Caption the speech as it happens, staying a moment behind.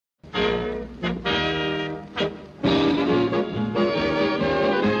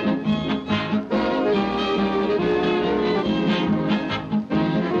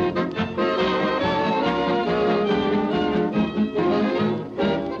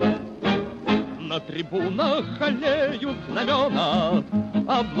трибунах аллеют знамена,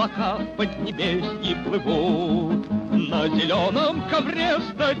 облака в поднебесье плывут. На зеленом ковре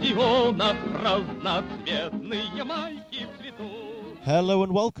стадиона разноцветные майки цветут. Hello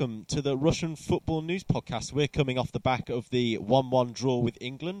and welcome to the Russian Football News Podcast. We're coming off the back of the 1-1 draw with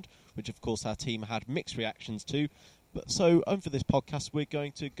England, which of course our team had mixed reactions to. So over this podcast we're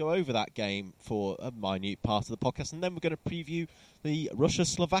going to go over that game for a minute part of the podcast, and then we're going to preview the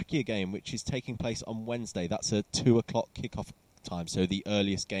Russia-Slovakia game, which is taking place on Wednesday. That's a 2 o'clock kickoff time, so the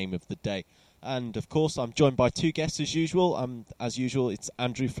earliest game of the day. And of course I'm joined by two guests as usual. As usual, it's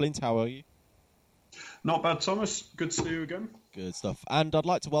Andrew Flint. How are you? Not bad, Thomas. Good to see you again. Good stuff. And I'd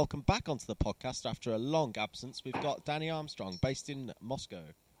like to welcome back onto the podcast after a long absence. We've got Danny Armstrong, based in Moscow.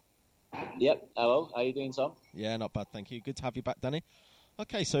 Yep. Hello. How are you doing, Tom? Yeah, not bad, thank you. Good to have you back, Danny.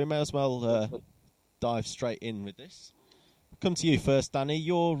 Okay, so we may as well dive straight in with this. Come to you first, Danny.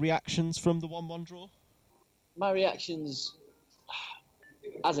 Your reactions from the 1-1 draw? My reactions,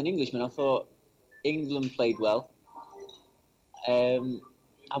 as an Englishman, I thought England played well.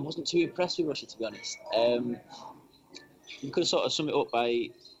 I wasn't too impressed with Russia, to be honest. You could sort of sum it up by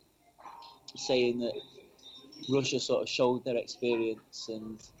saying that Russia sort of showed their experience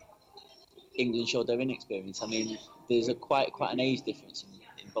and England showed their inexperience. I mean, there's quite an age difference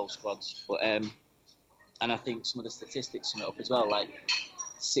in both squads, but and I think some of the statistics sum it up as well. Like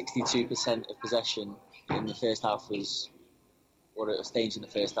 62% of possession in the first half was, or at a stage in the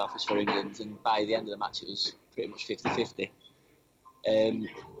first half was for England, and by the end of the match it was pretty much 50-50.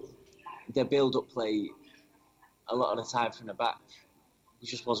 Their build-up play, a lot of the time from the back, it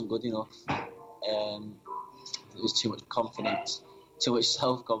just wasn't good enough. There was too much confidence, too much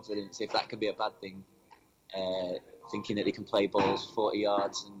self-confidence, if that could be a bad thing, thinking that they can play balls 40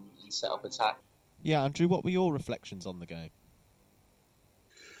 yards and set up attack. Yeah, Andrew, what were your reflections on the game?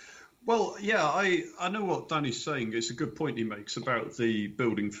 Well, yeah, I know what Danny's saying. It's a good point he makes about the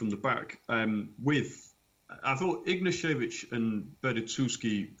building from the back. I thought Ignashevich and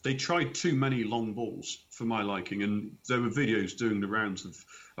Berezovsky, they tried too many long balls for my liking, and there were videos doing the rounds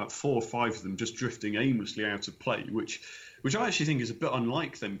of 4 or 5 of them just drifting aimlessly out of play, which I actually think is a bit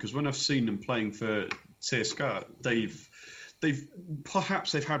unlike them, because when I've seen them playing for CSKA, they've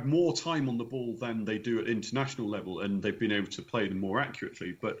had more time on the ball than they do at international level, and they've been able to play them more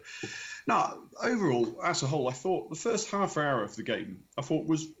accurately. But no, overall, as a whole, I thought the first half hour of the game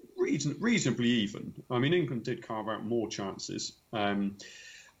was reasonably even. I mean, England did carve out more chances. I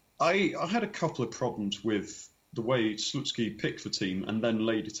had a couple of problems with the way Slutsky picked the team and then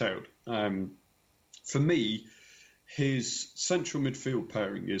laid it out. For me, his central midfield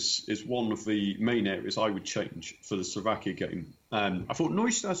pairing is one of the main areas I would change for the Slovakia game. I thought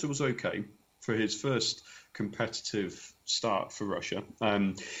Neustadter was okay for his first competitive start for Russia.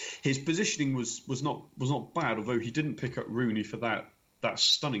 His positioning was not bad, although he didn't pick up Rooney for that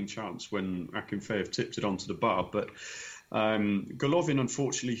stunning chance when Akinfeev tipped it onto the bar. But Golovin,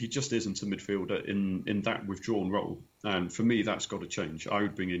 unfortunately, he just isn't a midfielder in that withdrawn role. And for me, that's got to change. I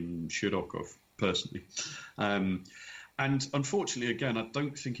would bring in Shirokov, personally. And unfortunately, again, I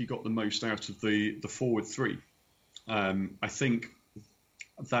don't think he got the most out of the forward three. I think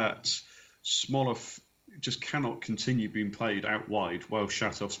that Smolov just cannot continue being played out wide while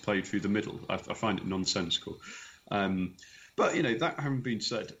Shatov's played through the middle. I find it nonsensical. But, that having been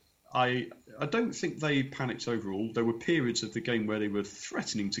said, I don't think they panicked overall. There were periods of the game where they were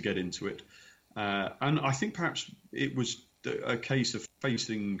threatening to get into it. And I think perhaps it was a case of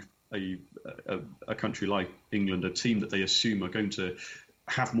facing a country like England, a team that they assume are going to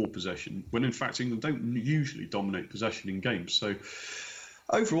have more possession, when in fact England don't usually dominate possession in games. So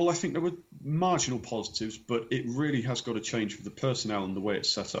overall, I think there were marginal positives, but it really has got to change with the personnel and the way it's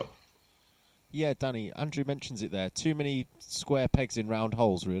set up. Yeah, Danny, Andrew mentions it there. Too many square pegs in round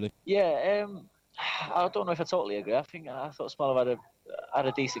holes, really. Yeah, I don't know if I totally agree. I thought Smolov had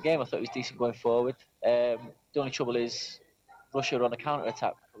a decent game. I thought he was decent going forward. The only trouble is Russia were on a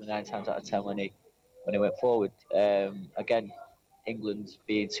counter-attack probably 9 times out of 10 when he went forward. Again, England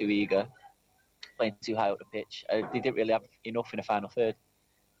being too eager, playing too high up the pitch. They didn't really have enough in the final third.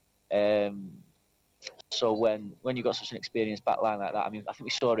 So when you've got such an experienced back line like that, I mean, I think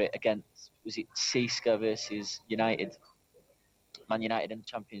we saw it against, was it CSKA versus United? Man United in the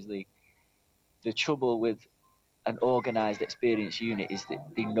Champions League. The trouble with an organised, experienced unit is that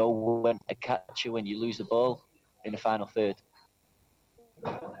they know when to catch you when you lose the ball in the final third.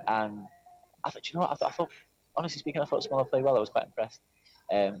 And I thought, honestly speaking, I thought Smolov played well. I was quite impressed.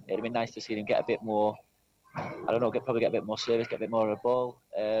 It'd have been nice to see him get a bit more, probably get a bit more service, get a bit more of a ball.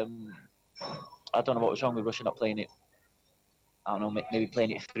 I don't know what was wrong with Russia not playing it I don't know, maybe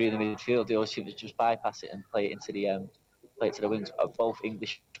playing it through the midfield. They always seem to just bypass it and play it into the wings. Both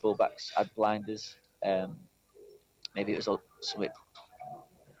English fullbacks had blinders. Maybe it was something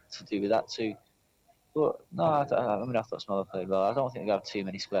to do with that too. But no, I thought Smaller played well. I don't think they have too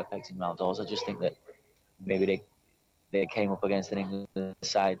many square pegs in round holes. I just think that maybe they came up against an England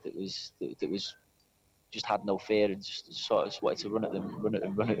side that was just had no fear and just sort of wanted to run at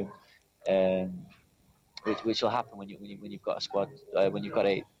them. Which will happen when you've got a squad, when you've got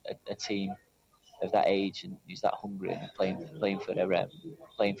a team of that age and who's that hungry and playing for their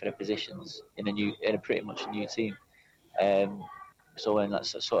positions in a pretty much new team. So when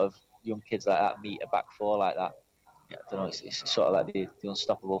that's sort of young kids like that meet a back four like that, I don't know. It's sort of like the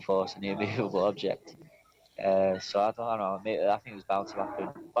unstoppable force and the immovable object. So I don't know. I think it was bound to happen,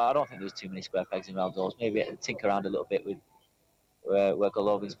 but I don't think there was too many square pegs in round holes. Maybe tinker around a little bit with where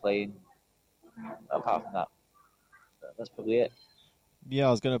Golovin's playing. Apart from that, that's probably it. Yeah,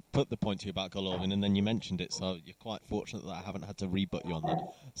 I was going to put the point to you about Golovin, and then you mentioned it, so you're quite fortunate that I haven't had to rebut you on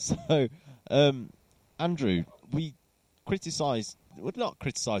that. So, Andrew, we were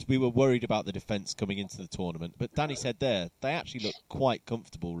worried about the defence coming into the tournament, but Danny said they actually looked quite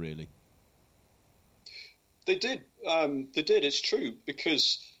comfortable, really. They did. It's true,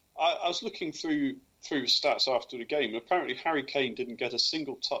 because I was looking through stats after the game. Apparently, Harry Kane didn't get a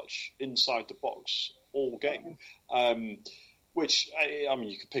single touch inside the box all game, which, I mean,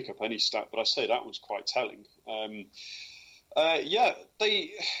 you could pick up any stat, but I say that was quite telling.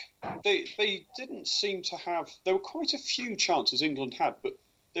 They didn't seem to have... There were quite a few chances England had, but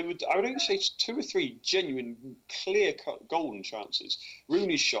I would only say 2 or 3 genuine, clear-cut golden chances.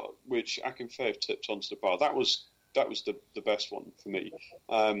 Rooney's shot, which Akinfeev tipped onto the bar, that was the best one for me.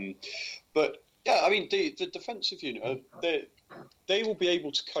 But yeah, I mean, the defensive unit, they will be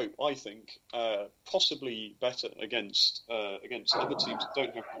able to cope, I think, possibly better against other teams that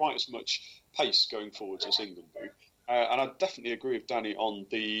don't have quite as much pace going forwards as England do. And I definitely agree with Danny on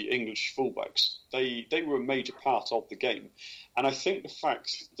the English fullbacks. They were a major part of the game. And I think the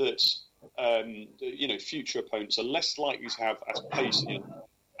fact that future opponents are less likely to have as pacey and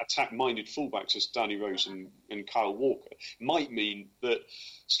attack-minded fullbacks as Danny Rose and Kyle Walker might mean that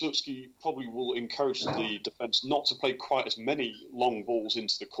Slutsky probably will encourage the defence not to play quite as many long balls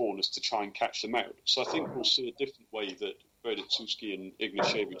into the corners to try and catch them out. So I think we'll see a different way that Berezovsky and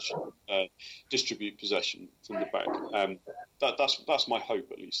Ignashevich distribute possession from the back. That's my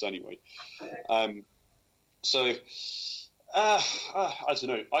hope, at least, anyway. I don't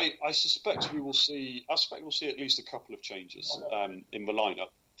know. I suspect we will see. I suspect we'll see at least a couple of changes in the lineup.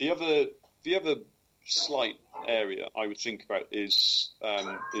 The other slight area I would think about is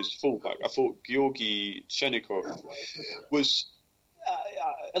fullback. I thought Georgi Chenikov was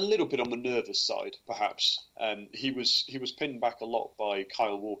a little bit on the nervous side, perhaps. He was pinned back a lot by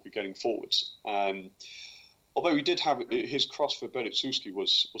Kyle Walker getting forwards. Although he did have his cross for Berezovsky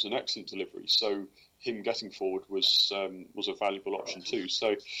was an excellent delivery, so him getting forward was a valuable option too.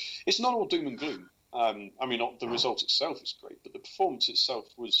 So it's not all doom and gloom. I mean, the result itself is great, but the performance itself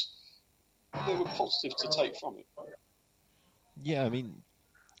there were positives to take from it. Yeah, I mean,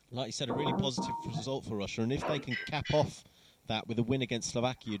 like you said, a really positive result for Russia, and if they can cap off that with a win against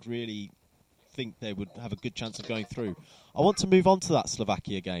Slovakia, you'd really think they would have a good chance of going through. I want to move on to that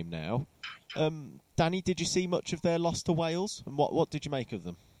Slovakia game now. Danny, did you see much of their loss to Wales, and what did you make of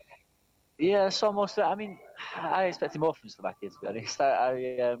them? Yeah, so most of it. I mean, I expected more from Slovakia, to be honest.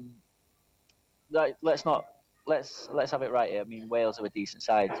 Let's have it right here. I mean, Wales are a decent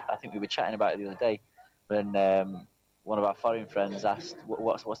side. I think we were chatting about it the other day when one of our foreign friends asked,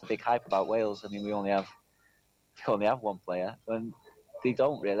 "What's the big hype about Wales?" I mean, we only have one player, and they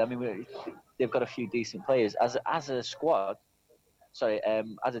don't really. I mean, they've got a few decent players as a squad.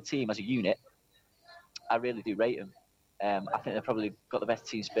 As a team, as a unit, I really do rate them. I think they've probably got the best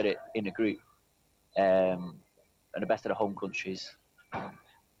team spirit in the group, and the best of the home countries.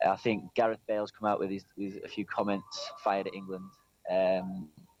 I think Gareth Bale's come out with a few comments fired at England. I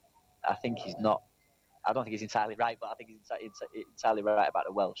think he's not. I don't think he's entirely right, but I think he's entirely right about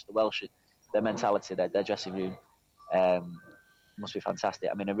the Welsh. The Welsh, their mentality, their dressing room must be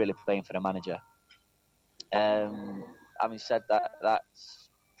fantastic. I mean, they're really playing for the manager. Having said that, that's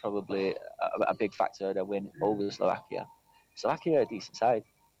probably a big factor of their win over Slovakia. Slovakia are a decent side.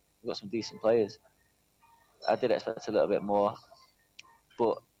 We've got some decent players. I did expect a little bit more,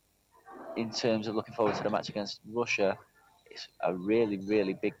 but in terms of looking forward to the match against Russia, it's a really,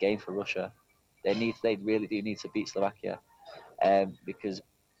 really big game for Russia. They really do need to beat Slovakia, because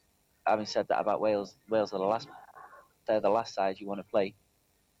having said that about Wales are they're the last side you want to play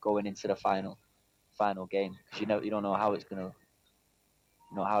going into the final game, because you don't know how it's going to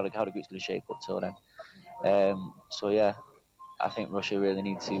how the group's going to shape up till then. So yeah, I think Russia really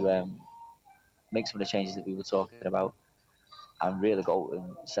need to make some of the changes that we were talking about, and really go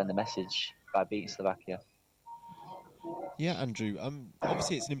and send a message by beating Slovakia. Yeah, Andrew.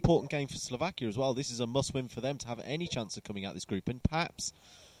 Obviously, it's an important game for Slovakia as well. This is a must-win for them to have any chance of coming out of this group, and perhaps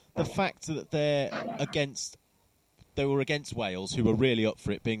the fact that they were against Wales, who were really up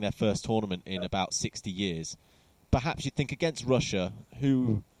for it, being their first tournament in about 60 years. Perhaps you'd think against Russia,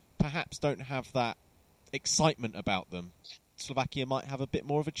 who perhaps don't have that excitement about them, Slovakia might have a bit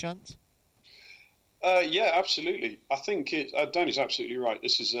more of a chance. Yeah, absolutely. I think Danny's absolutely right.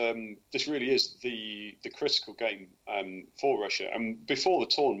 This really is the critical game for Russia. And before the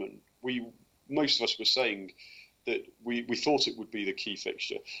tournament, most of us were saying that we thought it would be the key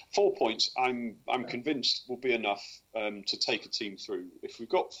fixture. 4 points, I'm convinced, will be enough to take a team through. If we've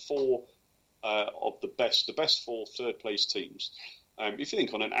got four of the best four third place teams, if you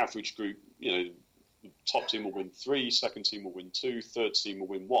think on an average group, the top team will win 3, second team will win 2, third team will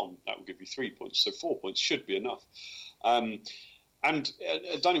win 1. That will give you 3 points. So 4 points should be enough. And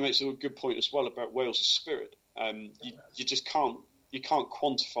Danny makes a good point as well about Wales' spirit. You just can't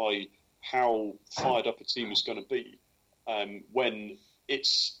quantify how fired up a team is going to be when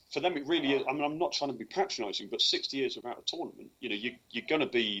it's, for them it really is. I mean, I'm not trying to be patronising, but 60 years without a tournament, you're going to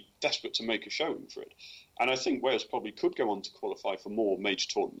be desperate to make a showing for it. And I think Wales probably could go on to qualify for more major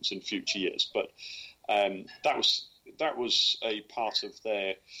tournaments in future years, but that was a part of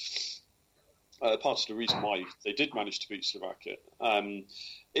their part of the reason why they did manage to beat Slovakia.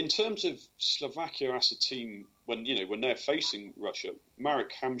 In terms of Slovakia as a team, when they're facing Russia,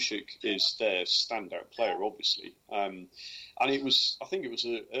 Marek Hamšík is their standout player, obviously, and I think it was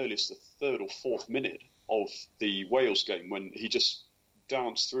earliest the 3rd or 4th minute of the Wales game when he just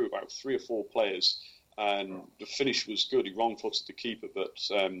danced through about 3 or 4 players. And the finish was good. He wrong-footed the keeper, but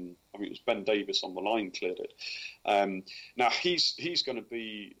it was Ben Davies on the line cleared it. Now he's going to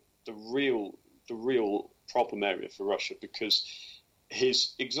be the real problem area for Russia, because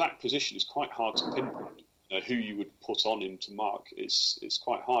his exact position is quite hard to pinpoint. Who you would put on him to mark is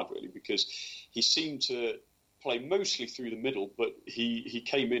quite hard, really, because he seemed to play mostly through the middle, but he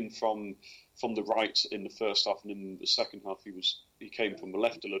came in from the right in the first half, and in the second half he came from the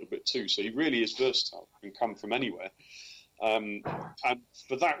left a little bit too. So he really is versatile and can come from anywhere. And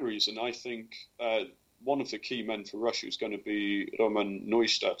for that reason, I think one of the key men for Russia is going to be Roman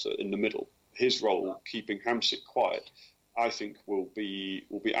Neustadt in the middle. His role, keeping Hamšík quiet, I think will be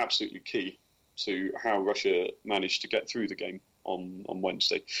absolutely key to how Russia managed to get through the game on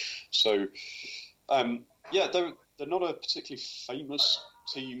Wednesday. So, they're not a particularly famous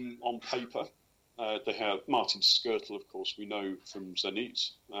team on paper. They have Martin Skrtel, of course, we know from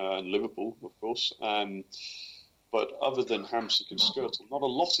Zenit and Liverpool, of course. But other than Hamšík and Skrtel, not a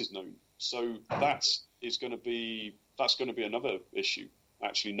lot is known. So that's going to be another issue,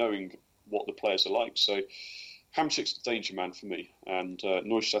 actually knowing what the players are like. So Hamšík's the danger man for me, and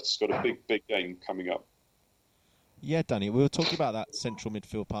Neustadt's got a big game coming up. Yeah, Danny, we were talking about that central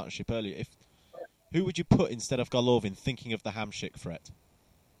midfield partnership earlier. Who would you put instead of Golovin, thinking of the Hamšík threat?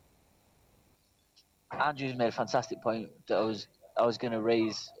 Andrew's made a fantastic point that I was going to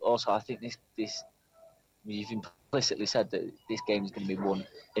raise. Also, I think this you've implicitly said that this game is going to be won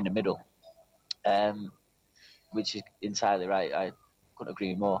in the middle, which is entirely right. I couldn't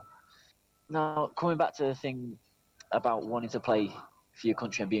agree more. Now, coming back to the thing about wanting to play for your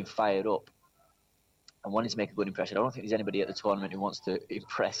country and being fired up and wanting to make a good impression, I don't think there's anybody at the tournament who wants to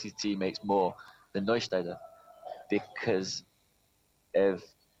impress his teammates more than Neustadt, because of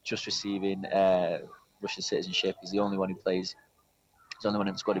just receiving Russian citizenship. He's the only one who plays. He's the only one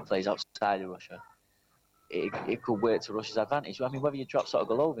in the squad who plays outside of Russia. It could work to Russia's advantage. I mean, whether you drop sort of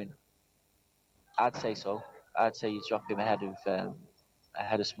Golovin, I'd say so. I'd say you drop him ahead of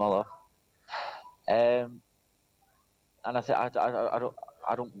Smolov. And I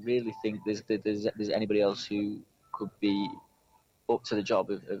don't really think there's anybody else who could be up to the job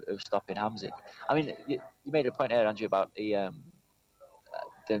of stopping Hamšík. I mean, you made a point there, Andrew, about there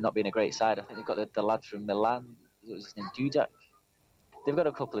not being a great side. I think they've got the lad from Milan, what was his name, Dudek. They've got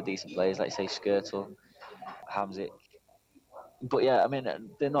a couple of decent players, like say Skrtel, Hamšík. But yeah, I mean,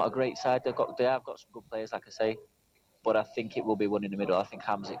 they're not a great side. They have got some good players, like I say. But I think it will be one in the middle. I think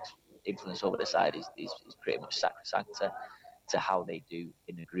Hamšík's influence over the side is pretty much sacrosanct to how they do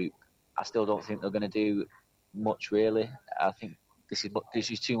in the group. I still don't think they're going to do much, really. I think this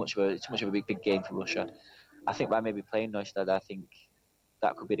is too much of a big game for Russia. I think by maybe playing Neustadt, I think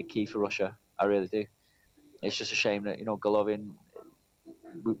that could be the key for Russia. I really do. It's just a shame that Golovin,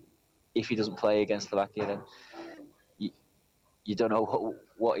 if he doesn't play against Slovakia, then you don't know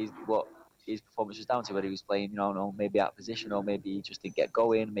what his performance was down to, whether he was playing, maybe out of position, or maybe he just didn't get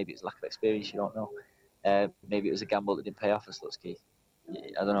going, maybe it was lack of experience, you don't know. Maybe it was a gamble that didn't pay off for Slutsky.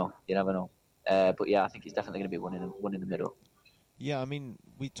 I don't know, you never know. But yeah, I think it's definitely going to be one in the middle. Yeah, I mean,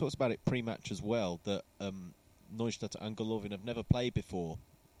 we talked about it pre-match as well, that Neustadt and Golovin have never played before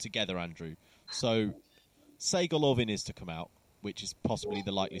together, Andrew. So, say Golovin is to come out, which is possibly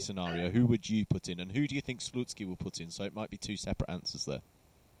the likely scenario, who would you put in, and who do you think Slutsky will put in? So it might be two separate answers there.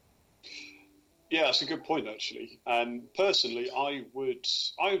 Yeah, that's a good point, actually. Personally, I would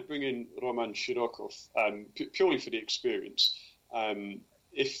bring in Roman Shirokov purely for the experience.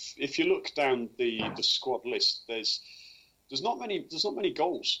 If you look down the squad list, there's not many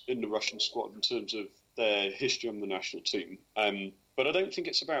goals in the Russian squad in terms of their history on the national team. But I don't think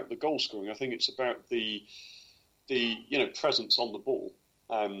it's about the goal scoring. I think it's about the presence on the ball.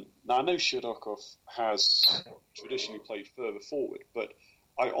 Now I know Shirokov has traditionally played further forward, but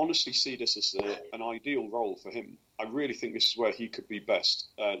I honestly see this as an ideal role for him. I really think this is where he could be best,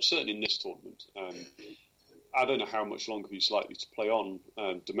 certainly in this tournament. I don't know how much longer he's likely to play on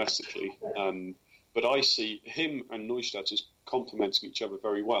domestically, but I see him and Neustadt as complementing each other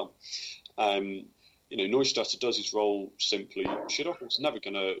very well. Neustadt does his role simply. Shirokov's never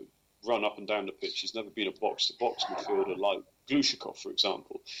going to run up and down the pitch. He's never been a box-to-box midfielder like Glushikov, for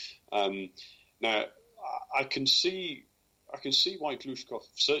example. Now, I can see why Glushikov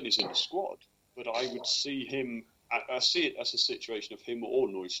certainly is in the squad, but I would see him. I see it as a situation of him or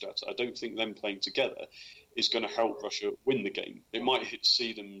Neustadt. I don't think them playing together is going to help Russia win the game. It might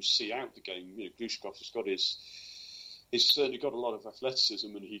see them see out the game. Glushikov has got he's certainly got a lot of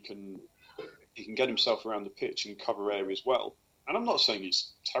athleticism, and he can get himself around the pitch and cover areas well. And I'm not saying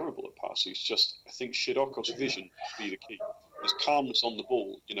he's terrible at passing. It's just I think Shirokov's vision will be the key. His calmness on the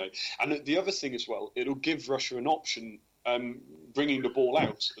ball, And the other thing as well, it'll give Russia an option bringing the ball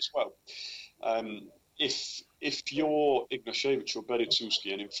out as well. If you're Ignashevich or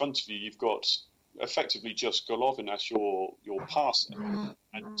Berezovsky, and in front of you you've got effectively just Golovin as your passer,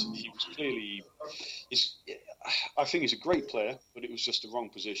 and he was clearly, I think he's a great player, but it was just the wrong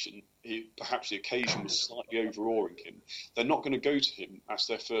position. Perhaps the occasion was slightly overawing him. They're not going to go to him as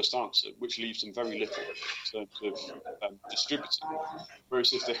their first answer, which leaves them very little in terms of distributing.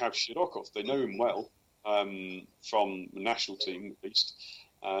 Whereas if they have Shirokov, they know him well from the national team at least,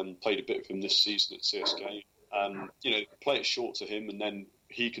 played a bit of him this season at CSKA. Play it short to him, and then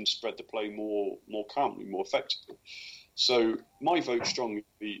he can spread the play more calmly, more effectively. So my vote strongly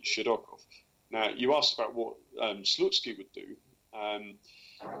would be Shirokov. Now, you asked about what Slutsky would do.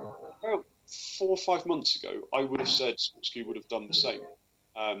 About 4 or 5 months ago, I would have said Slutsky would have done the same.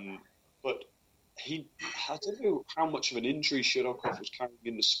 But I don't know how much of an injury Shirokov was carrying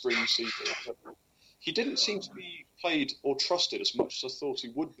in the spring season. He didn't seem to be played or trusted as much as I thought he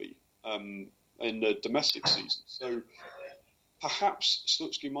would be in the domestic season. So perhaps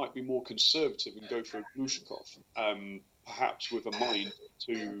Slutsky might be more conservative and go for Glushikov, perhaps with a mind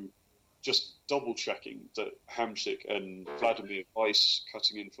to just double-checking that Hamsik and Vladimir Weiss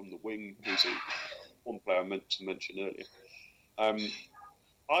cutting in from the wing, who's one player I meant to mention earlier.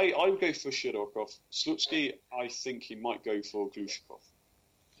 I would go for Shirokov. Slutsky, I think he might go for Glushikov.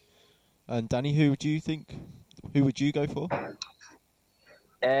 And Danny, who would you go for?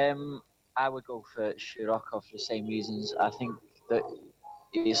 I would go for Shirokov for the same reasons. I think that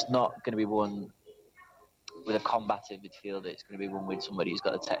it's not going to be one with a combative midfielder. It's going to be one with somebody who's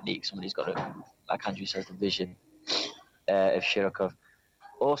got a technique, somebody who's got like Andrew says, the vision of Shirokov.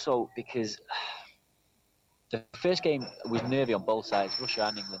 Also, because the first game was nervy on both sides, Russia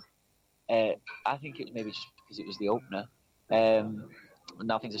and England. I think it was maybe just because it was the opener.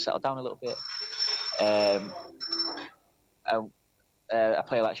 Now things have settled down a little bit. A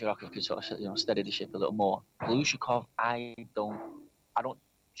player like Shirokov could sort of steady the ship a little more. Glushikov, I don't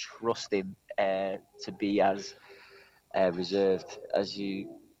trust him to be as reserved as we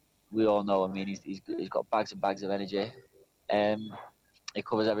all know. I mean, he's got bags and bags of energy. He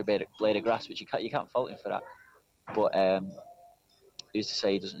covers every blade of grass, which you can't fault him for that. But who's to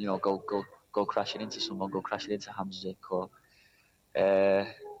say he doesn't go crashing into someone, go crashing into Hamsik or. I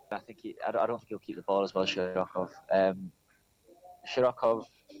don't think he'll keep the ball as well as Shirokov. Shirokov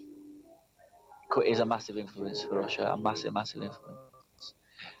is a massive influence for Russia, a massive influence.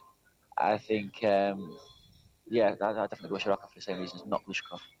 I think, I'd definitely go Shirokov for the same reasons, not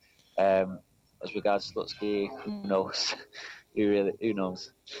Glushikov. As regards Slutsky, who knows? Who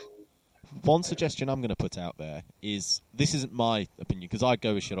knows? One suggestion I'm going to put out there is, this isn't my opinion, because I'd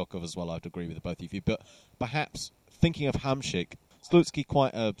go with Shirokov as well, I'd agree with both of you, but perhaps thinking of Hamsik, Slutsky,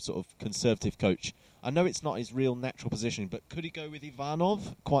 quite a sort of conservative coach. I know it's not his real natural position, but could he go with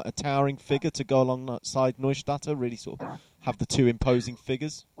Ivanov, quite a towering figure, to go alongside Neustadter, really sort of have the two imposing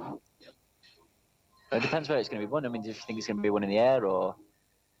figures? It depends where it's going to be won. I mean, do you think it's going to be won in the air or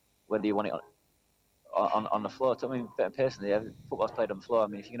whether you want it on the floor? I mean, personally, football's played on the floor. I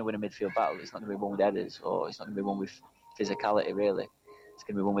mean, if you're going to win a midfield battle, it's not going to be won with headers, or it's not going to be won with physicality, really. It's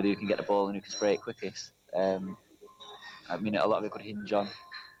going to be won with who can get the ball and who can spray it quickest. I mean, a lot of it could hinge on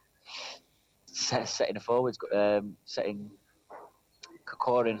setting the forwards, setting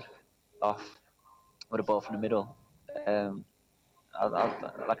Kokorin off with a ball from the middle.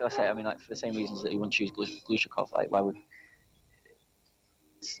 Like I say, I mean, like for the same reasons that you wouldn't choose Glushakov, like why would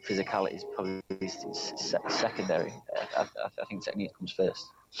physicality is probably secondary. I think technique comes first.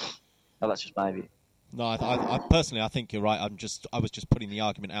 Well, that's just my view. No, I personally, I think you're right. I was just putting the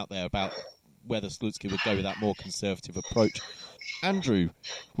argument out there about whether Slutsky would go with that more conservative approach. Andrew,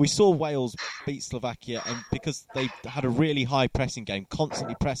 we saw Wales beat Slovakia, and because they had a really high pressing game,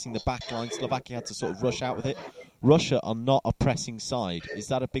 constantly pressing the back line, Slovakia had to sort of rush out with it. Russia are not a pressing side. Is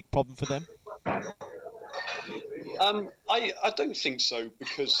that a big problem for them? I don't think so,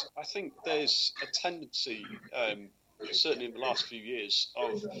 because I think there's a tendency, certainly in the last few years,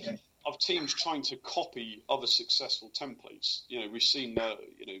 of teams trying to copy other successful templates. You know, we've seen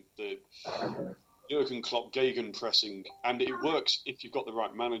the Jurgen Klopp Gegen pressing, and it works if you've got the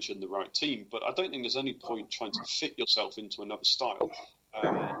right manager and the right team. But I don't think there's any point trying to fit yourself into another style.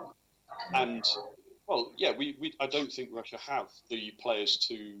 Well, yeah, I don't think Russia have the players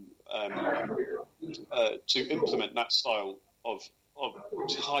to implement that style of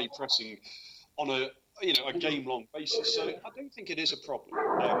high pressing on a game-long basis. So I don't think it is a problem.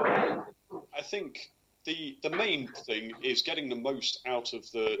 I think the main thing is getting the most out of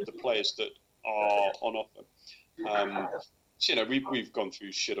the players that are on offer. So, we've gone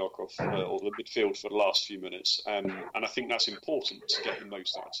through Shidokov or the midfield for the last few minutes, and I think that's important to get the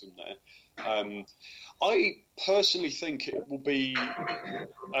most out of him there. I personally think it will be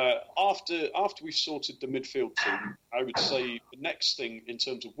after we've sorted the midfield team. I would say the next thing in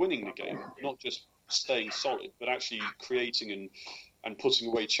terms of winning the game, not just staying solid, but actually creating and putting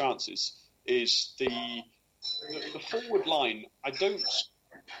away chances, is the forward line. I don't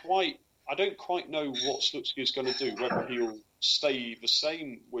quite know what Slutsky is going to do. Whether he'll stay the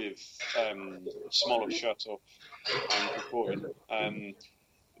same with Smolov, Shatov, and Kokorin,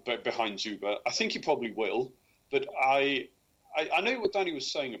 but behind Zuba. I think he probably will. But I know what Danny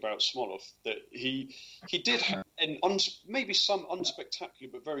was saying about Smolov, that he did have, maybe some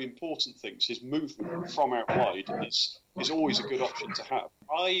unspectacular but very important things. His movement from out wide is always a good option to have.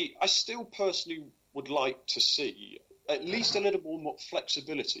 I still personally would like to see at least a little more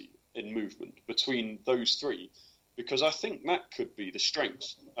flexibility in movement between those three, because I think that could be the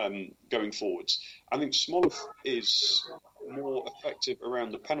strength going forwards. I think Smolov is more effective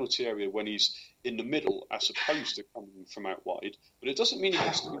around the penalty area when he's in the middle as opposed to coming from out wide, but it doesn't mean he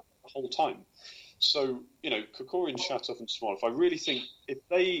has to be the whole time. So, Kokorin, Shatov and Smolov, I really think if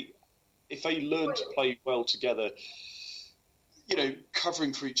they learn to play well together,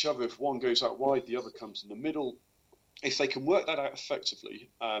 covering for each other, if one goes out wide, the other comes in the middle, if they can work that out effectively,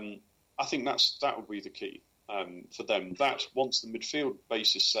 I think that would be the key for them. That once the midfield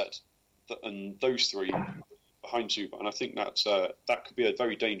base is set, and those three behind Zuba, and I think that could be a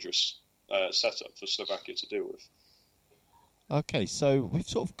very dangerous setup for Slovakia to deal with. Okay, so we've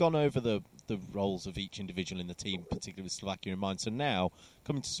sort of gone over the roles of each individual in the team, particularly with Slovakia in mind. So now,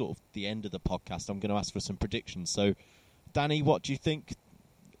 coming to sort of the end of the podcast, I'm going to ask for some predictions. So, Danny, what do you think?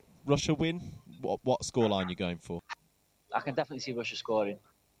 Russia win? What scoreline are you going for? I can definitely see Russia scoring.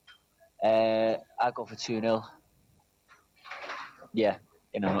 I'll go for 2-0. Yeah,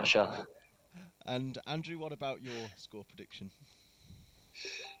 in a nutshell. And Andrew, what about your score prediction?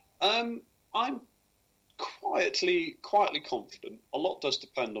 I'm quietly confident. A lot does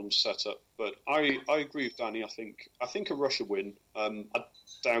depend on the setup, but I agree with Danny. I think a Russia win. I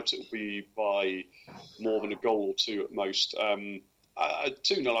doubt it will be by more than a goal or two at most. 2-0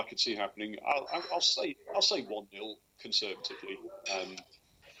 I could see happening. I'll say 1-0 conservatively.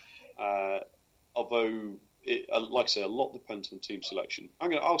 Although, like I say, a lot depends on team selection.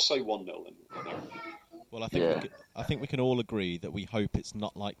 I'll say 1-0 then. Well, I think we can all agree that we hope it's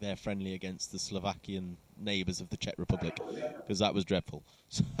not like their friendly against the Slovakian neighbours of the Czech Republic, because that was dreadful.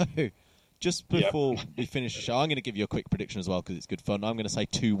 So, just before we finish the show, I'm going to give you a quick prediction as well, because it's good fun. I'm going to say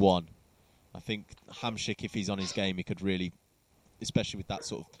 2-1. I think Hamšík, if he's on his game, he could really, especially with that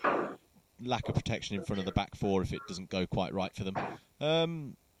sort of lack of protection in front of the back four, if it doesn't go quite right for them.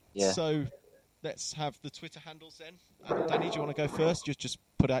 So, let's have the Twitter handles then. Danny, do you want to go first? Just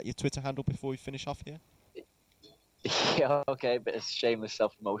put out your Twitter handle before we finish off here. Yeah, okay, but it's shameless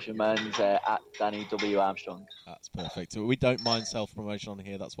self-promotion. Mine's at Danny W. Armstrong. That's perfect. We don't mind self-promotion on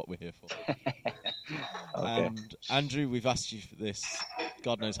here. That's what we're here for. Okay. And Andrew, we've asked you for this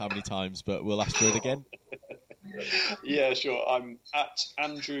God knows how many times, but we'll ask for it again. Yeah, sure. I'm at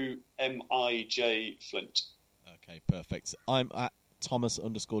Andrew M.I.J. Flint. Okay, perfect. I'm at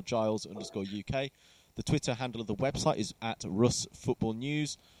Thomas_Giles_UK. The Twitter handle of the website is at Russ Football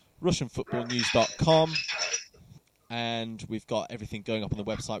News, RussianFootballNews.com. And we've got everything going up on the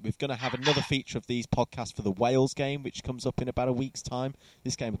website. We're going to have another feature of these podcasts for the Wales game, which comes up in about a week's time.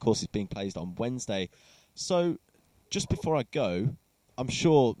 This game, of course, is being played on Wednesday. So, just before I go, I'm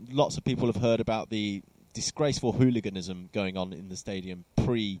sure lots of people have heard about the disgraceful hooliganism going on in the stadium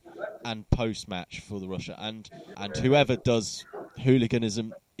pre and post-match for the Russia. And whoever does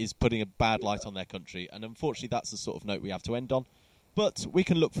hooliganism is putting a bad light on their country. And unfortunately, that's the sort of note we have to end on. But we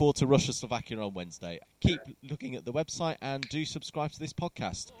can look forward to Russia-Slovakia on Wednesday. Keep looking at the website and do subscribe to this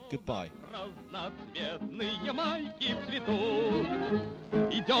podcast. Goodbye. Разноцветные майки в цвету.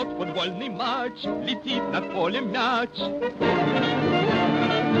 Идет футбольный матч, летит над полем мяч.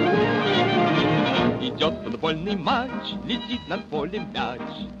 Идет футбольный матч, летит над полем мяч.